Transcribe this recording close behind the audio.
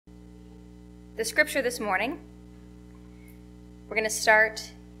The scripture this morning, we're going to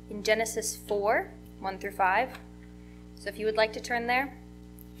start in Genesis 4, 1 through 5. So if you would like to turn there,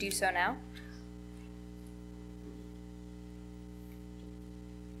 do so now.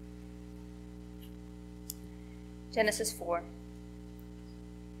 Genesis 4.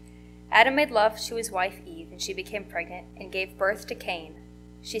 Adam made love to his wife Eve, and she became pregnant and gave birth to Cain.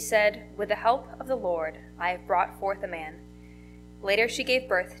 She said, "With the help of the Lord, I have brought forth a man." Later she gave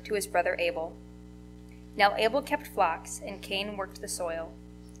birth to his brother Abel. Now Abel kept flocks, and Cain worked the soil.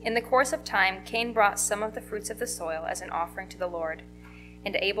 In the course of time, Cain brought some of the fruits of the soil as an offering to the Lord,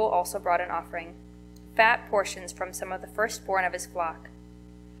 and Abel also brought an offering, fat portions from some of the firstborn of his flock.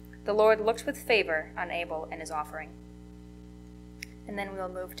 The Lord looked with favor on Abel and his offering. And then we'll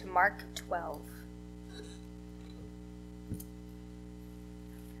move to Mark 12.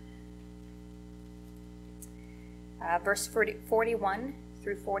 Verse 41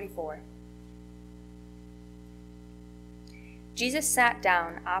 through 44. Jesus sat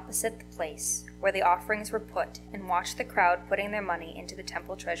down opposite the place where the offerings were put and watched the crowd putting their money into the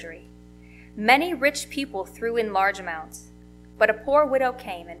temple treasury. Many rich people threw in large amounts, but a poor widow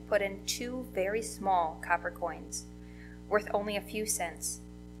came and put in 2 very small copper coins, worth only a few cents.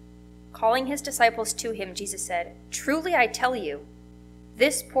 Calling his disciples to him, Jesus said, "Truly I tell you,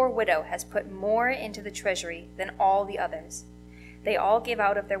 this poor widow has put more into the treasury than all the others. They all gave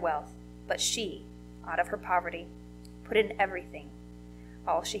out of their wealth, but she, out of her poverty, put in everything,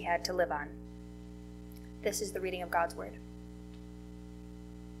 all she had to live on." This is the reading of God's word.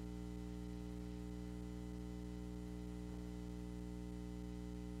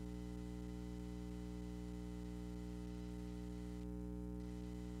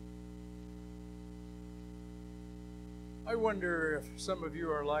 I wonder if some of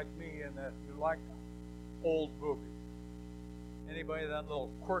you are like me and that you like old movies. Anybody that little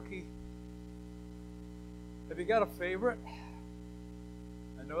quirky? Have you got a favorite?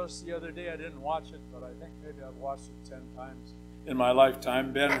 I noticed the other day I didn't watch it, but I think maybe I've watched it 10 times in my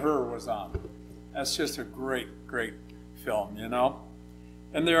lifetime. Ben-Hur was on. That's just a great, great film, you know?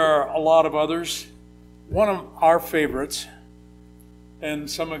 And there are a lot of others. One of our favorites, and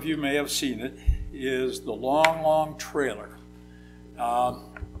some of you may have seen it, is The Long, Long Trailer.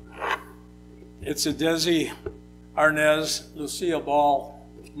 It's a Desi Arnaz, Lucille Ball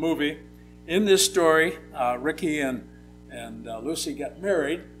movie. In this story, Ricky and Lucy get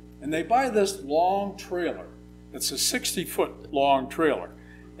married, and they buy this long trailer. It's a 60-foot long trailer.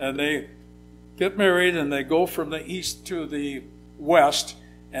 And they get married, and they go from the east to the west,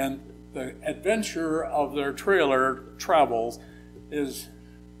 and the adventure of their trailer travels is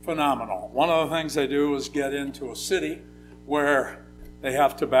phenomenal. One of the things they do is get into a city where they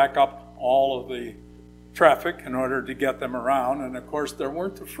have to back up all of the traffic in order to get them around. And of course, there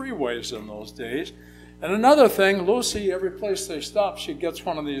weren't the freeways in those days. And another thing, Lucy, every place they stop, she gets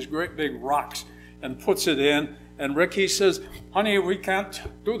one of these great big rocks and puts it in. And Ricky says, "Honey, we can't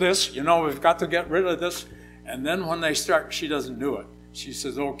do this. You know, we've got to get rid of this." And then when they start, she doesn't do it. She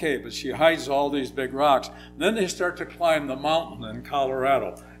says, "Okay," but she hides all these big rocks. Then they start to climb the mountain in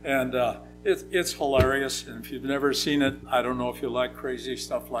Colorado. And it's hilarious. And if you've never seen it, I don't know if you like crazy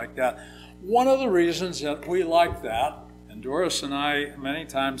stuff like that. One of the reasons that we like that, and Doris and I, many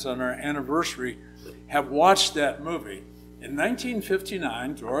times on our anniversary, have watched that movie. In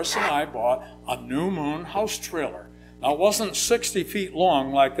 1959, Doris and I bought a New Moon house trailer. Now, it wasn't 60 feet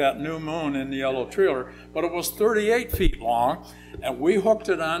long like that New Moon in the yellow trailer, but it was 38 feet long. And we hooked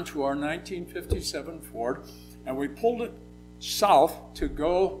it onto our 1957 Ford, and we pulled it south to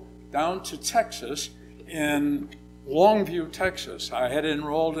go down to Texas, in Longview, Texas. I had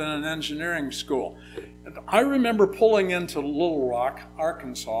enrolled in an engineering school. And I remember pulling into Little Rock,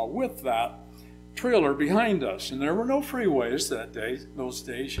 Arkansas with that trailer behind us. And there were no freeways those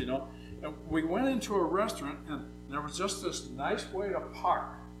days, you know. And we went into a restaurant, and there was just this nice way to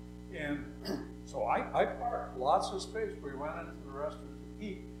park. And so I parked, lots of space. We went into the restaurant to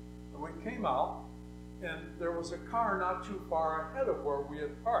eat, and we came out, and there was a car not too far ahead of where we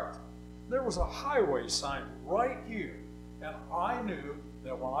had parked. There was a highway sign right here, and I knew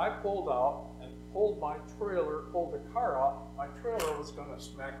that when I pulled out and pulled the car out, my trailer was going to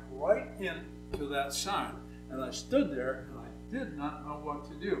smack right into that sign. And I stood there, and I did not know what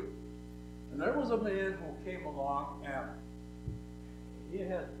to do. And there was a man who came along, and he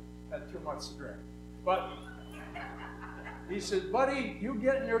had too much to drink. But he said, "Buddy, you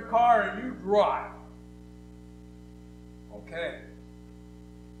get in your car and you drive." Okay.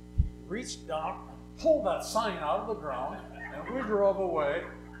 He reached down, pulled that sign out of the ground, and we drove away.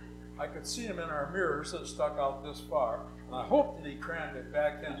 I could see him in our mirrors that stuck out this far. I hope that he crammed it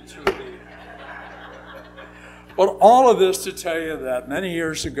back into the... But all of this to tell you that many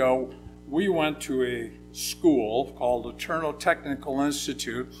years ago, we went to a school called Eternal Technical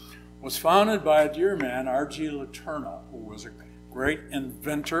Institute. It was founded by a dear man, R.G. Letourneau, who was a great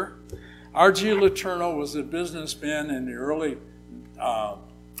inventor. R.G. Letourneau was a businessman in the early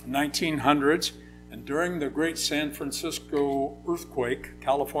 1900s, and during the great San Francisco earthquake,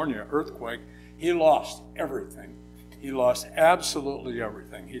 California earthquake, he lost everything. He lost absolutely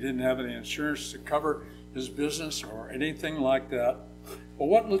everything. He didn't have any insurance to cover his business or anything like that. But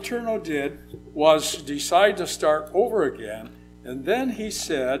what Letourneau did was decide to start over again, and then he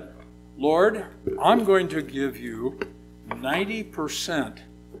said, Lord, I'm going to give you 90%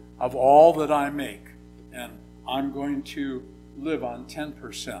 of all that I make, and I'm going to live on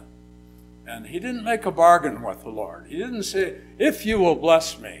 10%. And he didn't make a bargain with the Lord. He didn't say, if you will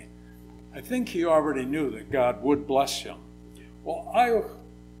bless me. I think he already knew that God would bless him. Well, I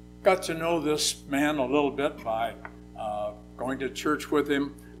got to know this man a little bit by going to church with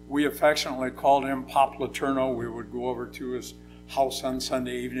him. We affectionately called him Pop Letourneau. We would go over to his house on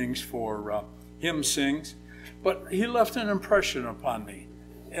Sunday evenings for hymn sings. But he left an impression upon me.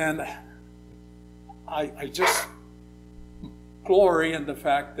 And I just glory in the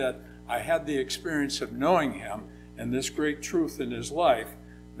fact that I had the experience of knowing him and this great truth in his life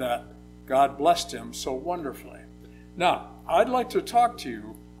that God blessed him so wonderfully. Now, I'd like to talk to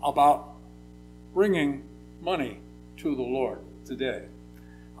you about bringing money to the Lord today.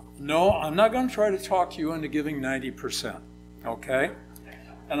 No, I'm not going to try to talk you into giving 90%, okay?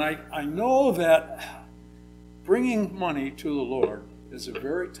 And I know that bringing money to the Lord is a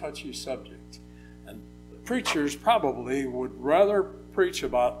very touchy subject. And preachers probably would rather preach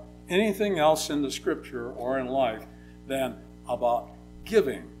about anything else in the scripture or in life than about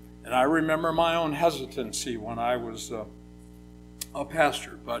giving. And I remember my own hesitancy when I was a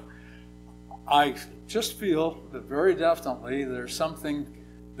pastor, but I just feel that very definitely there's something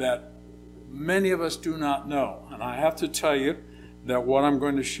that many of us do not know. And I have to tell you that what I'm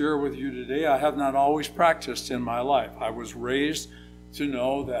going to share with you today, I have not always practiced in my life. I was raised to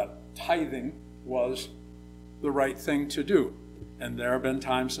know that tithing was the right thing to do. And there have been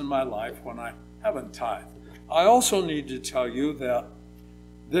times in my life when I haven't tithed. I also need to tell you that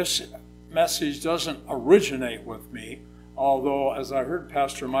this message doesn't originate with me, although, as I heard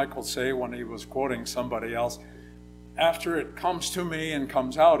Pastor Mykel say when he was quoting somebody else, after it comes to me and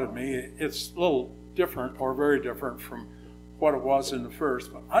comes out of me, it's a little different or very different from what it was in the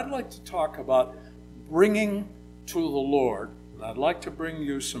first. But I'd like to talk about bringing to the Lord. And I'd like to bring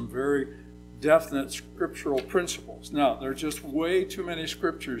you some very definite scriptural principles. Now, there are just way too many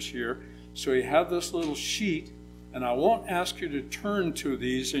scriptures here, so you have this little sheet, and I won't ask you to turn to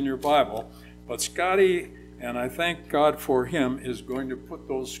these in your Bible, but Scotty, and I thank God for him, is going to put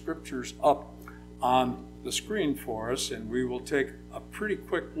those scriptures up on the screen for us, and we will take a pretty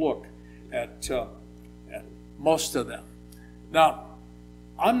quick look at most of them. Now,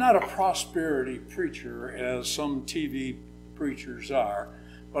 I'm not a prosperity preacher as some TV preachers are,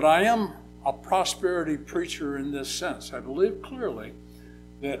 but I am a prosperity preacher in this sense. I believe clearly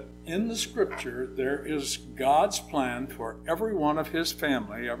that in the scripture there is God's plan for every one of his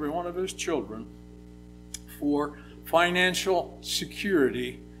family, every one of his children, for financial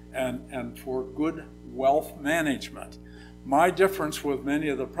security and for good wealth management. My difference with many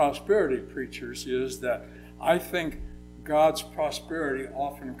of the prosperity preachers is that I think God's prosperity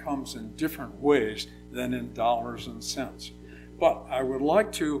often comes in different ways than in dollars and cents. But I would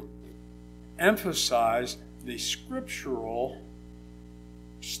like to emphasize the scriptural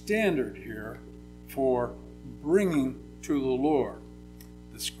standard here for bringing to the Lord.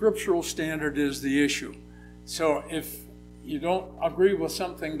 The scriptural standard is the issue. So if you don't agree with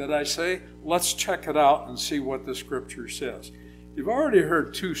something that I say, let's check it out and see what the scripture says. You've already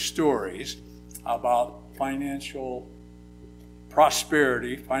heard two stories about financial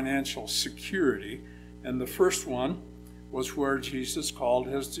prosperity, financial security, and the first one was where Jesus called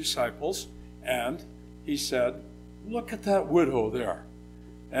his disciples and he said, look at that widow there.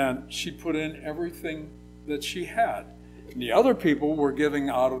 And she put in everything that she had. And the other people were giving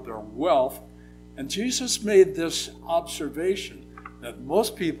out of their wealth. And Jesus made this observation that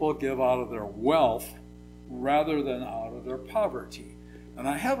most people give out of their wealth rather than out of their poverty. And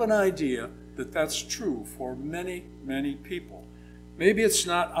I have an idea that that's true for many, many people. Maybe it's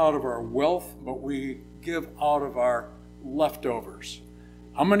not out of our wealth, but we give out of our leftovers.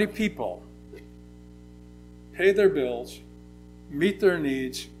 How many people pay their bills, meet their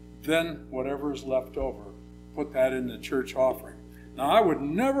needs, then whatever is left over, put that in the church offering? Now, I would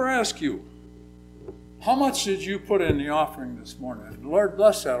never ask you, How much did you put in the offering this morning? Lord,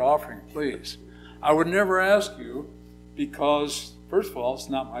 bless that offering, please. I would never ask you because, first of all, it's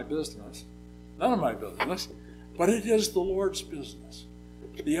not my business. None of my business. But it is the Lord's business.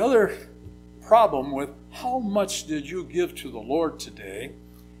 The other problem with how much did you give to the Lord today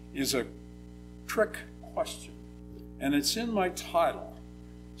is a trick question. And it's in my title.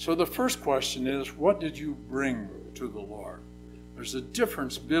 So the first question is, what did you bring to the Lord? There's a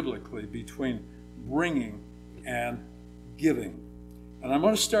difference biblically between bringing and giving. And I'm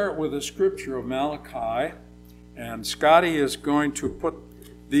going to start with a scripture of Malachi. And Scotty is going to put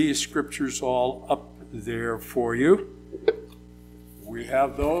these scriptures all up there for you. We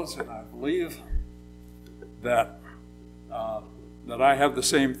have those, and I believe that I have the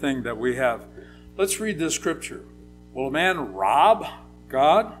same thing that we have. Let's read this scripture. Will a man rob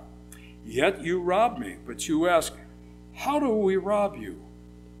God? Yet you rob me. But you ask, how do we rob you?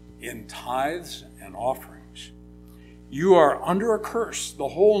 In tithes and offerings. You are under a curse, the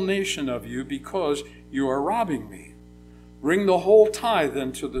whole nation of you, because you are robbing me. Bring the whole tithe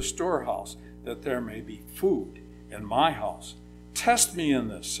into the storehouse, that there may be food in my house. Test me in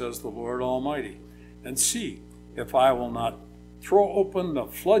this, says the Lord Almighty, and see if I will not throw open the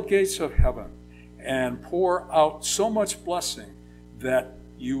floodgates of heaven and pour out so much blessing that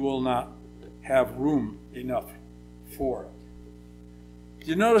you will not have room enough for it. Do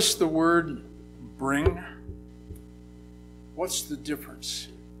you notice the word bring? What's the difference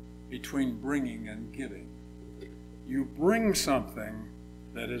between bringing and giving? You bring something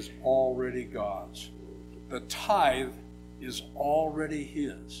that is already God's. The tithe is already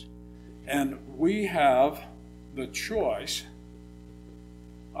His. And we have the choice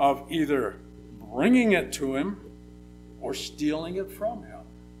of either bringing it to Him or stealing it from Him.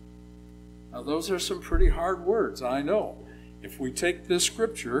 Now, those are some pretty hard words, I know. If we take this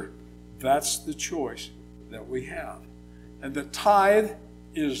scripture, that's the choice that we have. And the tithe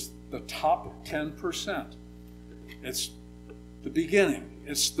is the top 10%. It's the beginning.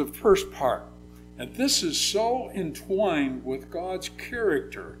 It's the first part. And this is so entwined with God's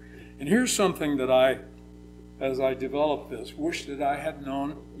character. And here's something that I, as I developed this, wish that I had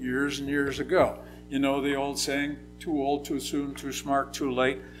known years and years ago. You know the old saying, too old, too soon, too smart, too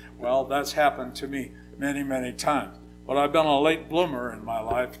late. Well, that's happened to me many, many times. But I've been a late bloomer in my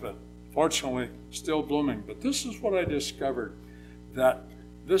life, but fortunately still blooming. But this is what I discovered, that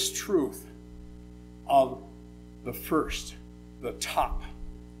this truth of the first, the top,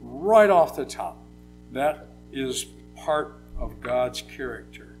 right off the top, that is part of God's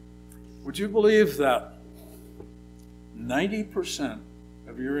character. Would you believe that 90%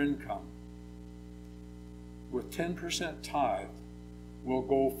 of your income with 10% tithe will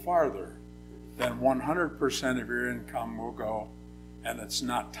go farther than 100% of your income will go, and it's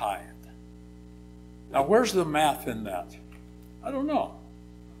not tithed? Now, where's the math in that? I don't know.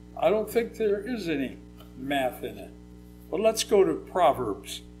 I don't think there is any math in it. But let's go to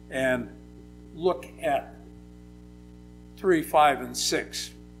Proverbs and look at 3, 5, and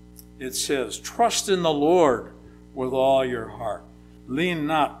 6. It says, trust in the Lord with all your heart. Lean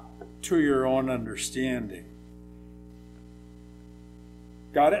not to your own understanding.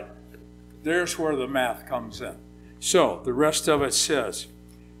 Got it? There's where the math comes in. So the rest of it says,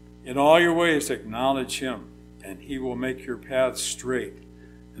 in all your ways acknowledge Him, and He will make your paths straight.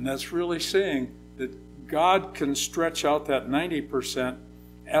 And that's really saying that God can stretch out that 90%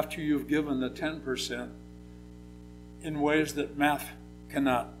 after you've given the 10% in ways that math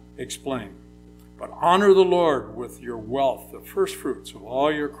cannot explain. But honor the Lord with your wealth, the first fruits of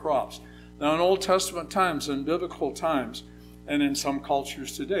all your crops. Now, in Old Testament times, in biblical times, and in some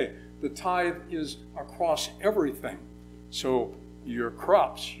cultures today, the tithe is across everything. So your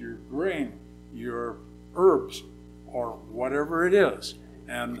crops, your grain, your herbs, or whatever it is.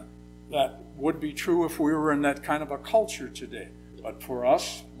 And that would be true if we were in that kind of a culture today. But for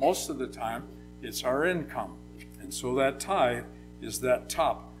us, most of the time, it's our income. And so that tithe is that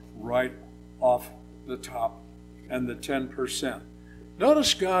top, right off the top, and the 10%.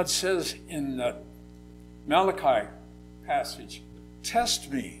 Notice God says in the Malachi passage,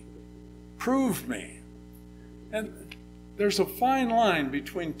 test me, prove me. And there's a fine line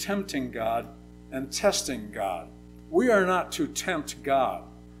between tempting God and testing God. We are not to tempt God.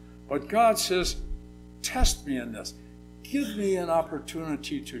 But God says, test me in this. Give me an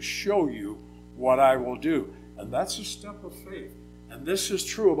opportunity to show you what I will do. And that's a step of faith. And this is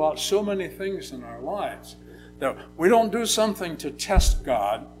true about so many things in our lives. That we don't do something to test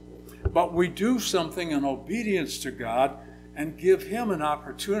God, but we do something in obedience to God and give Him an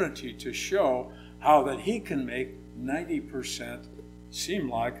opportunity to show how that He can make 90% seem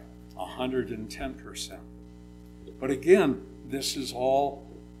like 110%. But again, this is all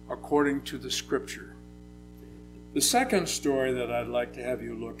according to the Scripture. The second story that I'd like to have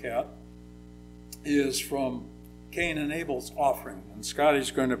you look at is from Cain and Abel's offering. And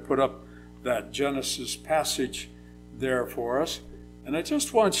Scotty's going to put up that Genesis passage there for us. And I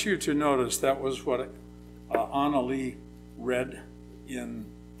just want you to notice that was what Anna Lee read in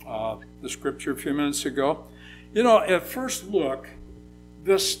the Scripture a few minutes ago. You know, at first look,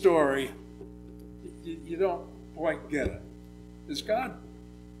 this story, you don't quite get it. Is God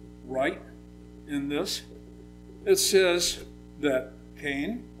right in this? It says that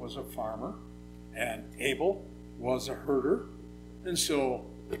Cain was a farmer and Abel was a herder. And so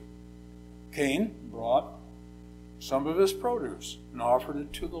Cain brought some of his produce and offered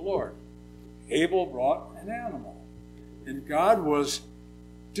it to the Lord. Abel brought an animal. And God was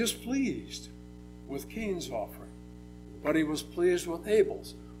displeased with Cain's offering, but he was pleased with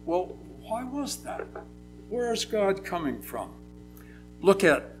Abel's. Well, why was that? Where is God coming from? Look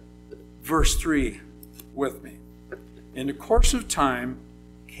at verse 3 with me. In the course of time,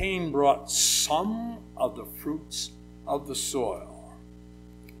 Cain brought some of the fruits of the soil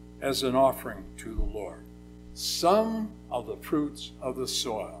as an offering to the Lord. Some of the fruits of the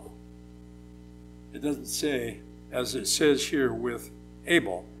soil. It doesn't say, as it says here with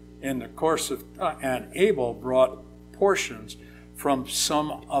Abel, in the course of time, and Abel brought portions from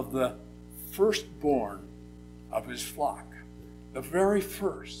some of the firstborn of his flock, the very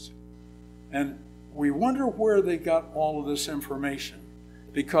first. And we wonder where they got all of this information,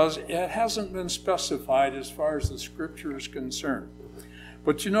 because it hasn't been specified as far as the Scripture is concerned.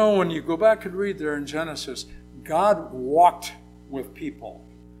 But you know, when you go back and read there in Genesis, God walked with people.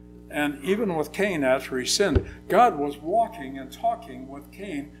 And even with Cain after he sinned, God was walking and talking with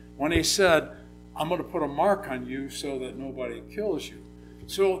Cain when he said, I'm going to put a mark on you so that nobody kills you.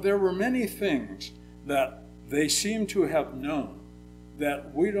 So there were many things that they seem to have known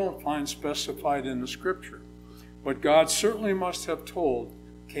that we don't find specified in the Scripture. But God certainly must have told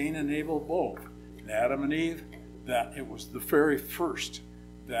Cain and Abel both, and Adam and Eve, that it was the very first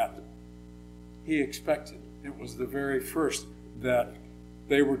that he expected. It was the very first that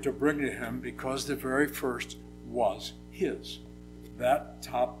they were to bring to him, because the very first was his. That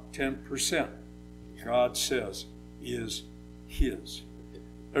top 10%, God says, is his.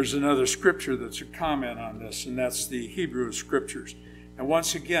 There's another scripture that's a comment on this, and that's the Hebrew scriptures. And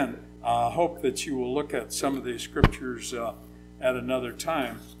once again, I hope that you will look at some of these scriptures at another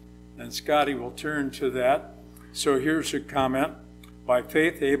time, and Scotty will turn to that. So here's a comment. By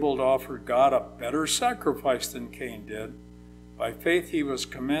faith, Abel offered God a better sacrifice than Cain did. By faith, he was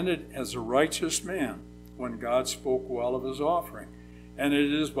commended as a righteous man when God spoke well of his offering. And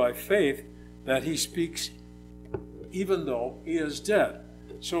it is by faith that he speaks even though he is dead.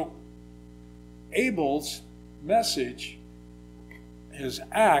 So Abel's message, his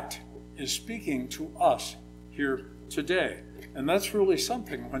act, is speaking to us here today. And that's really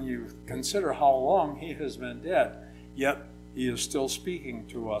something when you consider how long he has been dead. Yet he is still speaking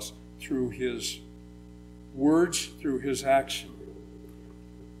to us through his words, through his action.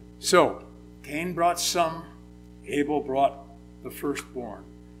 So Cain brought some, Abel brought the firstborn.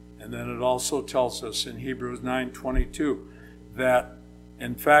 And then it also tells us in Hebrews 9:22 that,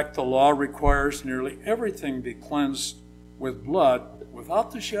 in fact, the law requires nearly everything be cleansed with blood.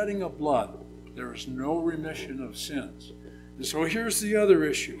 Without the shedding of blood, there is no remission of sins. And so here's the other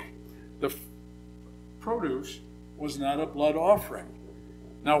issue. The produce was not a blood offering.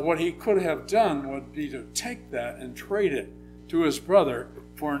 Now, what he could have done would be to take that and trade it to his brother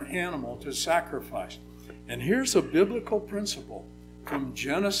for an animal to sacrifice. And here's a biblical principle from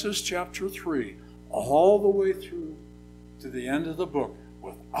Genesis chapter 3 all the way through to the end of the book.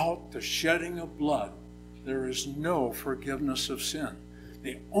 Without the shedding of blood, there is no forgiveness of sin.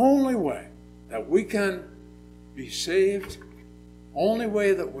 The only way that we can be saved, only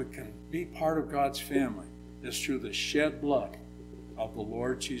way that we can be part of God's family, is through the shed blood of the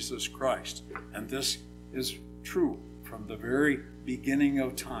Lord Jesus Christ. And this is true from the very beginning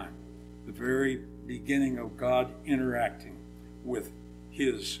of time, the very beginning of God interacting with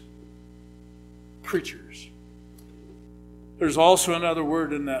his creatures. There's also another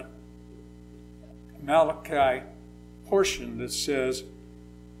word in that Malachi portion that says,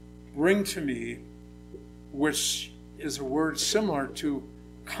 bring to me, which is a word similar to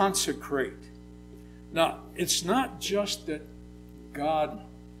consecrate. Now, it's not just that God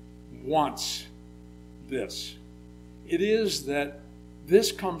wants this. It is that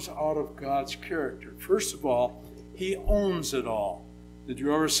this comes out of God's character. First of all, he owns it all. Did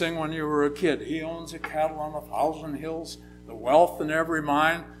you ever sing when you were a kid? He owns the cattle on 1,000 hills, the wealth in every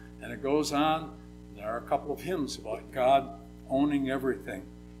mine. And it goes on. There are a couple of hymns about God owning everything.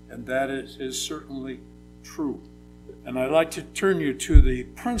 And that is certainly true. And I'd like to turn you to the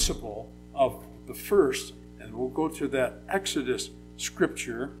principle of the first, and we'll go to that Exodus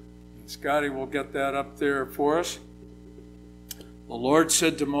scripture. And Scotty will get that up there for us. The Lord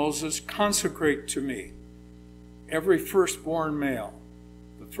said to Moses, "Consecrate to me every firstborn male,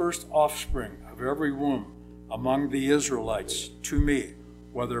 the first offspring of every womb among the Israelites to me,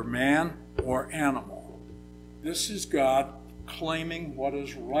 whether man or animal." This is God claiming what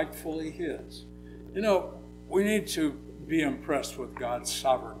is rightfully his. You know, we need to be impressed with God's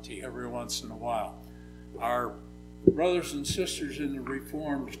sovereignty every once in a while. Our brothers and sisters in the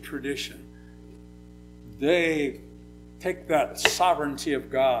Reformed tradition, they take that sovereignty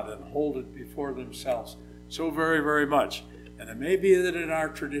of God and hold it before themselves so very, very much. And it may be that in our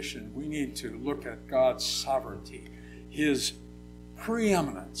tradition we need to look at God's sovereignty, his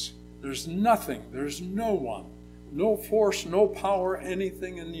preeminence. There's nothing, there's no one, no force, no power,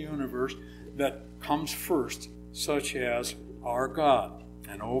 anything in the universe that comes first, such as our God.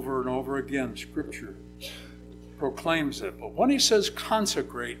 And over again, Scripture proclaims it. But when he says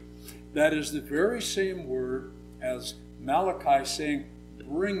consecrate, that is the very same word as Malachi saying,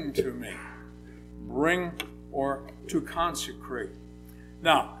 "Bring to me." Bring, or to consecrate.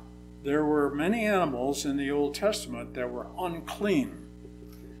 Now, there were many animals in the Old Testament that were unclean.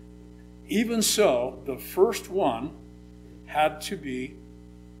 Even so, the first one had to be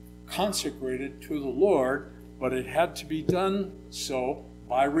consecrated to the Lord, but it had to be done so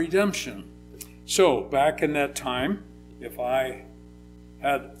by redemption. So, back in that time, if I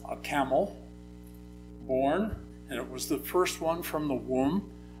had a camel born, and it was the first one from the womb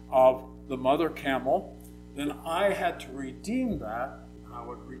of the mother camel, then I had to redeem that. And I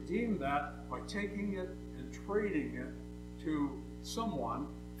would redeem that by taking it and trading it to someone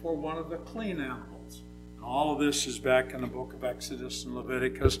for one of the clean animals. And all of this is back in the book of Exodus and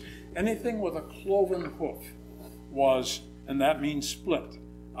Leviticus. Anything with a cloven hoof was, and that means split,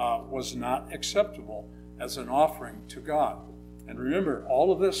 was not acceptable as an offering to God. And remember,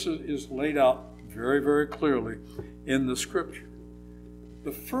 all of this is laid out very, very clearly in the Scripture.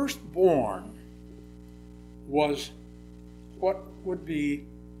 The firstborn was what would be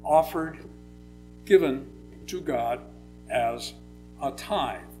offered, given to God as a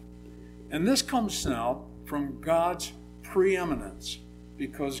tithe. And this comes now from God's preeminence,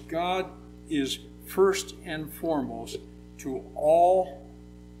 because God is first and foremost to all,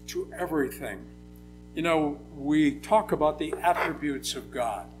 to everything. You know, we talk about the attributes of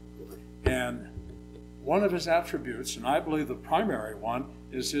God. And one of his attributes, and I believe the primary one,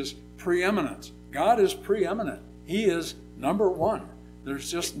 is his preeminence. God is preeminent. He is number one.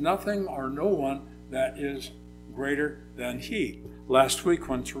 There's just nothing or no one that is greater than he. Last week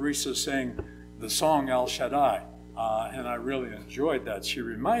when Teresa sang the song El Shaddai, and I really enjoyed that, she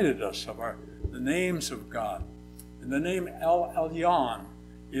reminded us of the names of God. And the name El Elyon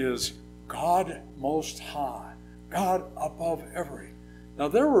is God Most High, God above every. Now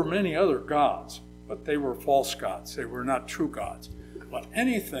there were many other gods, but they were false gods. They were not true gods. But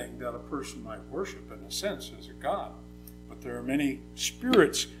anything that a person might worship, in a sense, is a god. But there are many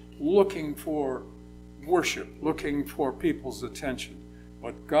spirits looking for worship, looking for people's attention.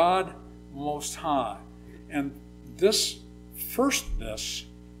 But God Most High. And this firstness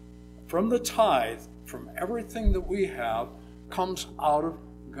from the tithe, from everything that we have, comes out of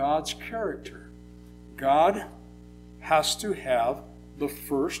God's character. God has to have the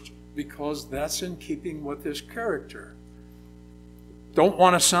first because that's in keeping with his character. Don't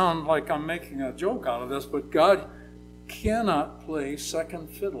want to sound like I'm making a joke out of this, but God cannot play second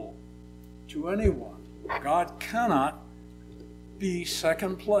fiddle to anyone. God cannot be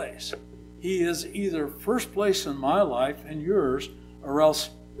second place. He is either first place in my life and yours, or else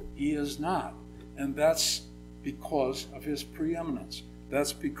he is not. And that's because of his preeminence.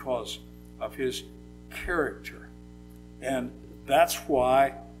 That's because of his character. And that's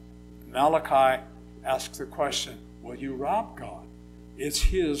why Malachi asks the question, will you rob God? It's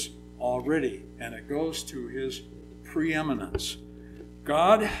his already, and it goes to his preeminence.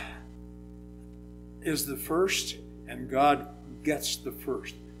 God is the first, and God gets the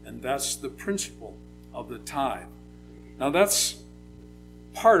first. And that's the principle of the tithe. Now that's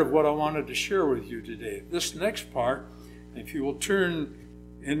part of what I wanted to share with you today. This next part, if you will turn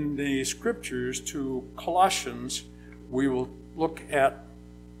in the scriptures to Colossians, we will look at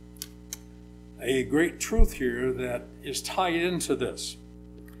a great truth here that is tied into this.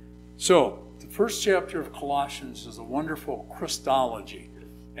 So, the first chapter of Colossians is a wonderful Christology.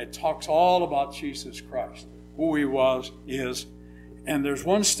 It talks all about Jesus Christ, who he was, is, And there's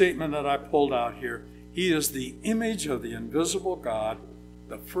one statement that I pulled out here. He is the image of the invisible God,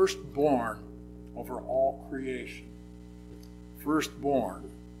 the firstborn over all creation. Firstborn.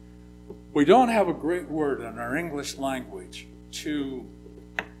 We don't have a great word in our English language to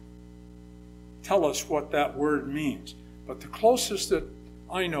tell us what that word means. But the closest that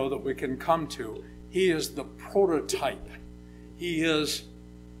I know that we can come to, he is the prototype. He is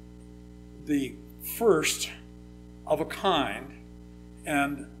the first of a kind,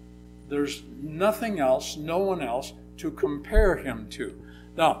 and there's nothing else, no one else to compare him to.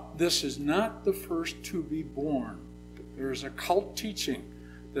 Now, this is not the first to be born. There is a cult teaching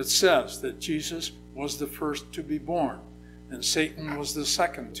that says that Jesus was the first to be born and Satan was the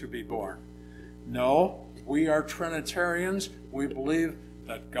second to be born. No, we are Trinitarians. We believe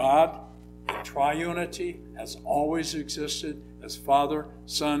that God in triunity has always existed as Father,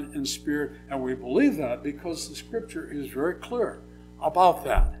 Son, and Spirit, and we believe that because the Scripture is very clear about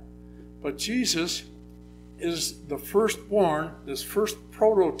that. But Jesus is the firstborn, this first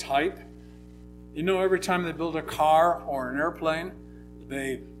prototype. You know, every time they build a car or an airplane,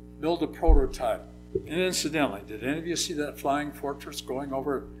 they build a prototype. And incidentally, did any of you see that flying fortress going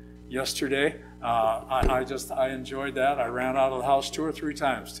over yesterday? I enjoyed that. I ran out of the house 2 or 3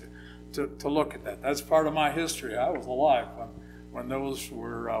 times to look at that. That's part of my history. I was alive when those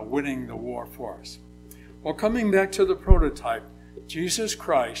were winning the war for us. Well, coming back to the prototype, Jesus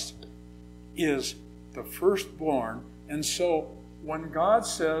Christ is the firstborn. And so when God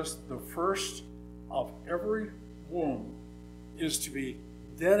says the first of every womb is to be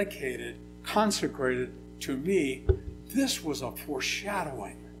dedicated, consecrated to me, this was a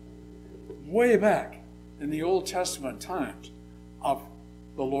foreshadowing way back in the Old Testament times of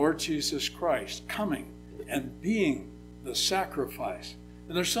the Lord Jesus Christ coming and being the sacrifice.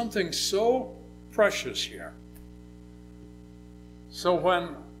 And there's something so precious here. So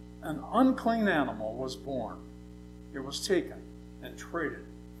when an unclean animal was born, it was taken and traded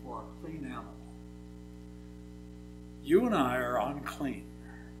for a clean animal. You and I are unclean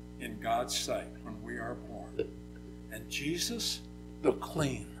in God's sight when we are born. And Jesus, the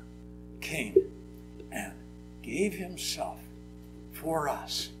clean, came and gave himself for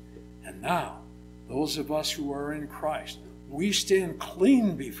us. And now, those of us who are in Christ, we stand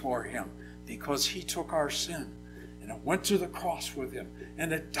clean before him because he took our sin and it went to the cross with him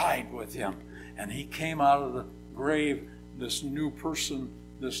and it died with him. And he came out of the grave, this new person,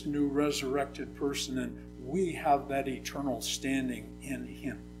 this new resurrected person, and we have that eternal standing in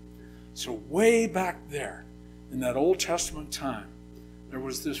him. So way back there in that Old Testament time, there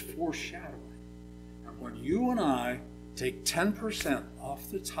was this foreshadowing. And when you and I take 10%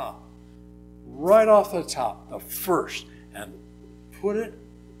 off the top, right off the top, the first, and put it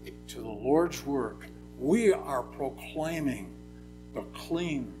to the Lord's work, we are proclaiming the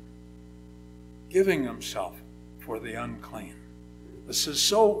clean, giving himself for the unclean. This is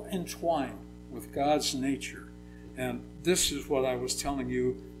so entwined with God's nature. And this is what I was telling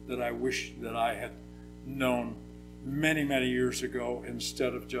you that I wish that I had known many, many years ago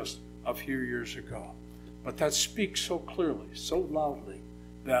instead of just a few years ago. But that speaks so clearly, so loudly,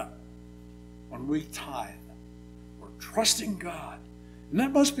 that when we tithe, we're trusting God. And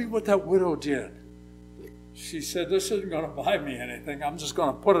that must be what that widow did. She said, this isn't going to buy me anything. I'm just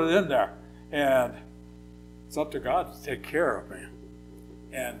going to put it in there. And it's up to God to take care of me.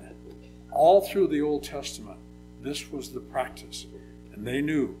 And all through the Old Testament, this was the practice. And they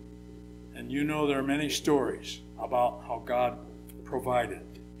knew. And you know there are many stories about how God provided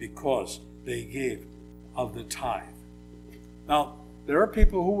because they gave of the tithe. Now, there are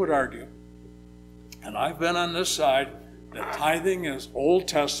people who would argue, and I've been on this side, that tithing is Old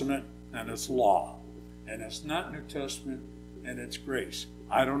Testament and it's law. And it's not New Testament and it's grace.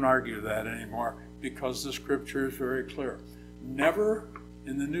 I don't argue that anymore because the Scripture is very clear. Never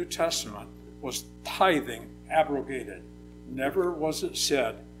in the New Testament was tithing abrogated. Never was it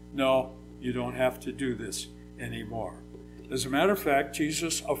said, no, you don't have to do this anymore. As a matter of fact,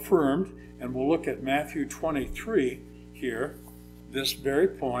 Jesus affirmed, and we'll look at Matthew 23 here, this very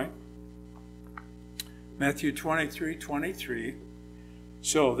point. Matthew 23:23.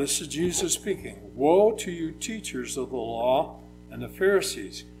 So this is Jesus speaking. Woe to you, teachers of the law and the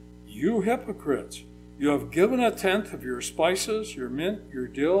Pharisees, you hypocrites! You have given 1/10 of your spices, your mint, your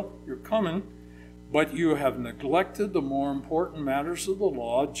dill, your cumin, but you have neglected the more important matters of the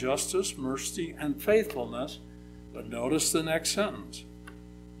law, justice, mercy, and faithfulness. But notice the next sentence.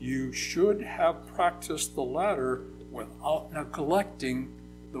 You should have practiced the latter without neglecting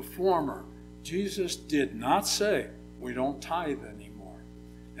the former. Jesus did not say we don't tithe anymore.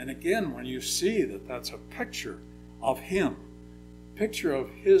 And again, when you see that that's a picture of him picture of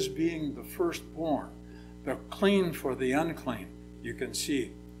his being the firstborn, the clean for the unclean. You can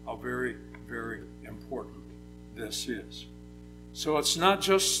see how very, very important this is. So it's not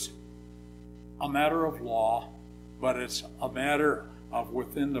just a matter of law, but it's a matter of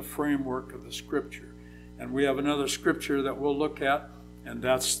within the framework of the Scripture. And we have another Scripture that we'll look at, and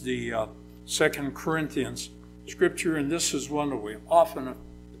that's the 2 Corinthians Scripture, and this is one that we often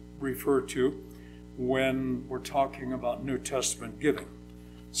refer to when we're talking about New Testament giving.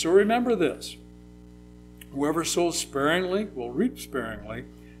 So remember this: whoever sows sparingly will reap sparingly,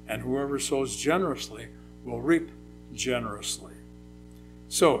 and whoever sows generously will reap generously.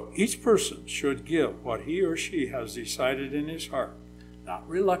 So each person should give what he or she has decided in his heart, not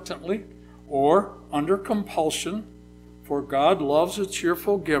reluctantly or under compulsion, for God loves a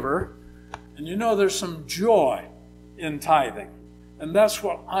cheerful giver. And you know, there's some joy in tithing. And that's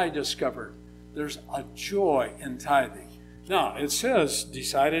what I discovered. There's a joy in tithing. Now, it says,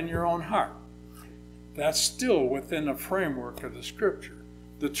 decide in your own heart. That's still within the framework of the Scripture.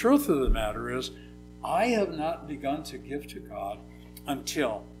 The truth of the matter is, I have not begun to give to God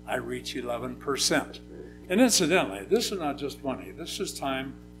until I reach 11%. And incidentally, this is not just money. This is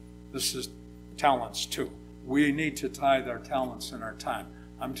time. This is talents too. We need to tithe our talents and our time.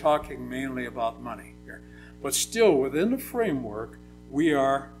 I'm talking mainly about money here. But still, within the framework, we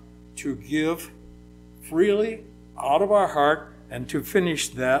are to give freely out of our heart and to finish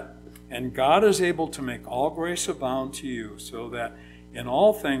that. And God is able to make all grace abound to you, so that in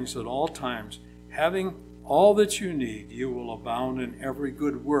all things at all times, having all that you need, you will abound in every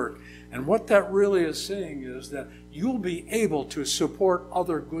good work. And what that really is saying is that you'll be able to support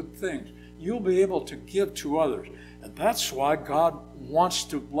other good things. You'll be able to give to others. And that's why God wants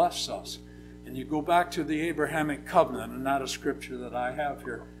to bless us. And you go back to the Abrahamic covenant, and not a scripture that I have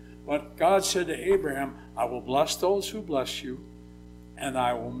here. But God said to Abraham, I will bless those who bless you, and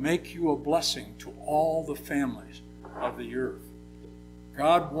I will make you a blessing to all the families of the earth.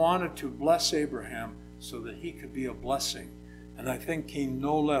 God wanted to bless Abraham so that he could be a blessing. And I think he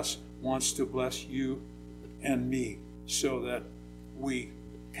no less wants to bless you and me so that we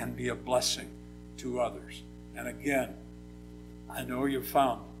can be a blessing to others. And again, I know you've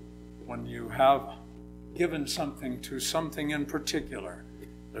found when you have given something to something in particular,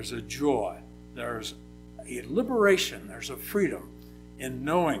 there's a joy, there's a liberation, there's a freedom in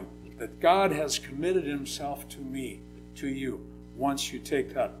knowing that God has committed himself to me, to you, once you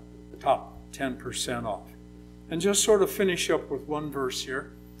take that top 10% off. And just sort of finish up with one verse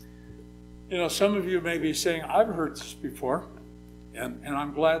here. You know, some of you may be saying, I've heard this before, and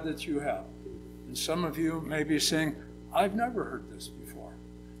I'm glad that you have. And some of you may be saying, I've never heard this before.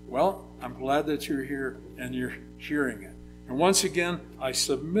 Well, I'm glad that you're here and you're hearing it. And once again, I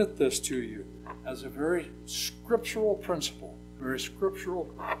submit this to you as a very scriptural principle, very scriptural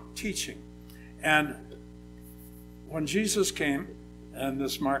teaching. And when Jesus came, and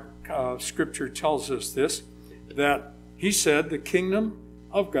this scripture tells us this, that he said, the kingdom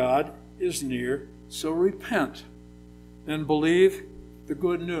of God is near, so repent and believe the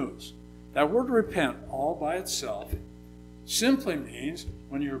good news. That word repent all by itself simply means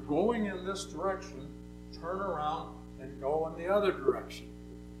when you're going in this direction, turn around and go in the other direction.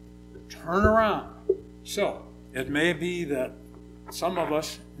 Turn around. So it may be that some of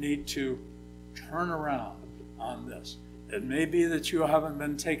us need to turn around on this. It may be that you haven't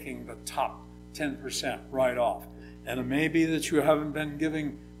been taking the top 10% right off. And it may be that you haven't been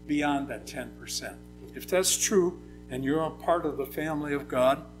giving beyond that 10%. If that's true, and you're a part of the family of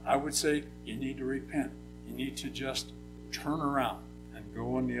God, I would say you need to repent. You need to just turn around and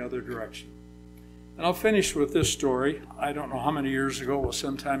go in the other direction. And I'll finish with this story. I don't know how many years ago, it was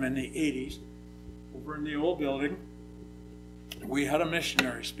sometime in the 80s, over in the old building, we had a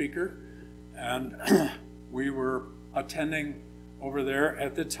missionary speaker, and we were attending over there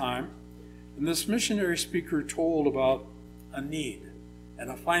at the time. And this missionary speaker told about a need, and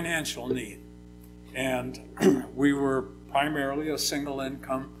a financial need. And we were primarily a single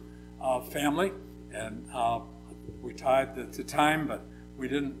income family, and we tithed at the time, but we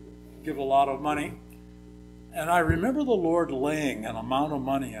didn't give a lot of money. And I remember the Lord laying an amount of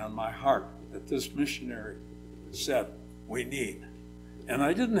money on my heart that this missionary said we need. And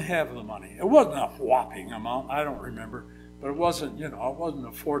I didn't have the money. It wasn't a whopping amount, I don't remember, but it wasn't, it wasn't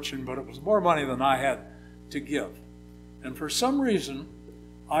a fortune, but it was more money than I had to give. And for some reason,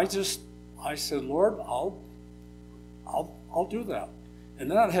 I said, Lord, I'll do that.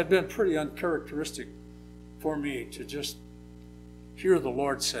 And that had been pretty uncharacteristic for me to just hear the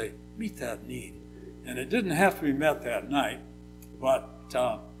Lord say, meet that need. And it didn't have to be met that night, but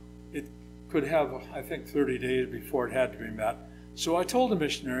it could have, I think, 30 days before it had to be met. So I told the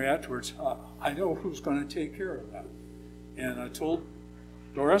missionary afterwards, I know who's going to take care of that. And I told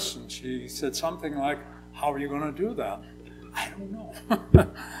Doris, and she said something like, how are you going to do that? I don't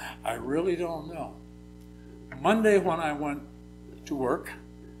know. I really don't know. Monday when I went to work,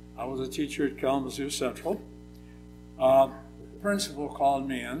 I was a teacher at Kalamazoo Central. The principal called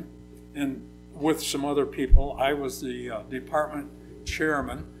me in, and with some other people. I was the department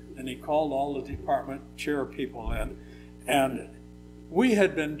chairman, and he called all the department chair people in. And we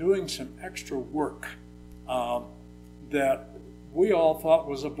had been doing some extra work that we all thought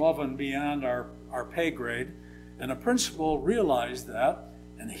was above and beyond our pay grade. And the principal realized that,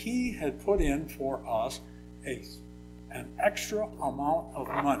 and he had put in for us an extra amount of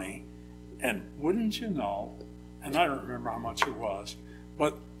money. And wouldn't you know, and I don't remember how much it was,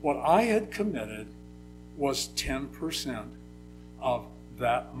 but what I had committed was 10% of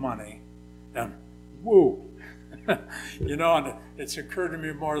that money. And woo, you know, and it's occurred to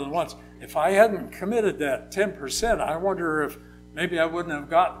me more than once, if I hadn't committed that 10%, I wonder if maybe I wouldn't have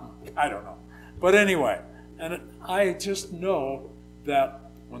gotten, I don't know. But anyway, and I just know that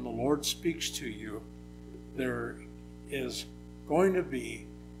when the Lord speaks to you, there is going to be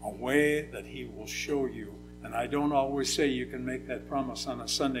a way that he will show you. And I don't always say you can make that promise on a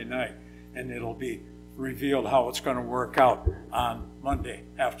Sunday night and it'll be revealed how it's going to work out on Monday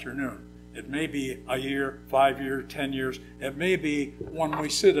afternoon. It may be a year, 5 years, 10 years. It may be when we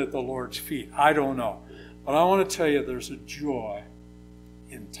sit at the Lord's feet. I don't know. But I want to tell you there's a joy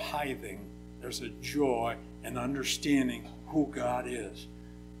in tithing. There's a joy in understanding who God is.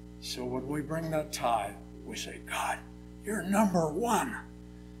 So when we bring that tithe, we say, God, you're number one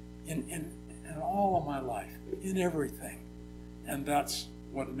in all of my life, in everything. And that's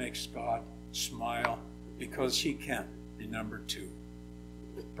what makes God smile, because he can't be number two.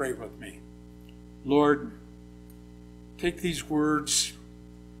 Pray with me. Lord, take these words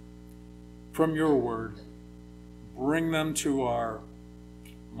from your word, bring them to our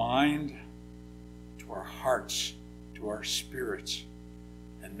mind, to our hearts, to our spirits,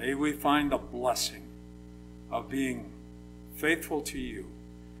 and may we find the blessing of being faithful to you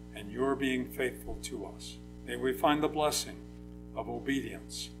and your being faithful to us. May we find the blessing of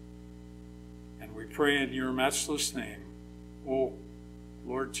obedience. And we pray in your matchless name, O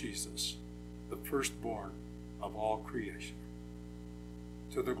Lord Jesus, the firstborn of all creation,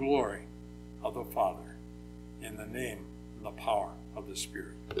 to the glory of the Father, in the name and the power of the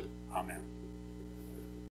Spirit. Amen.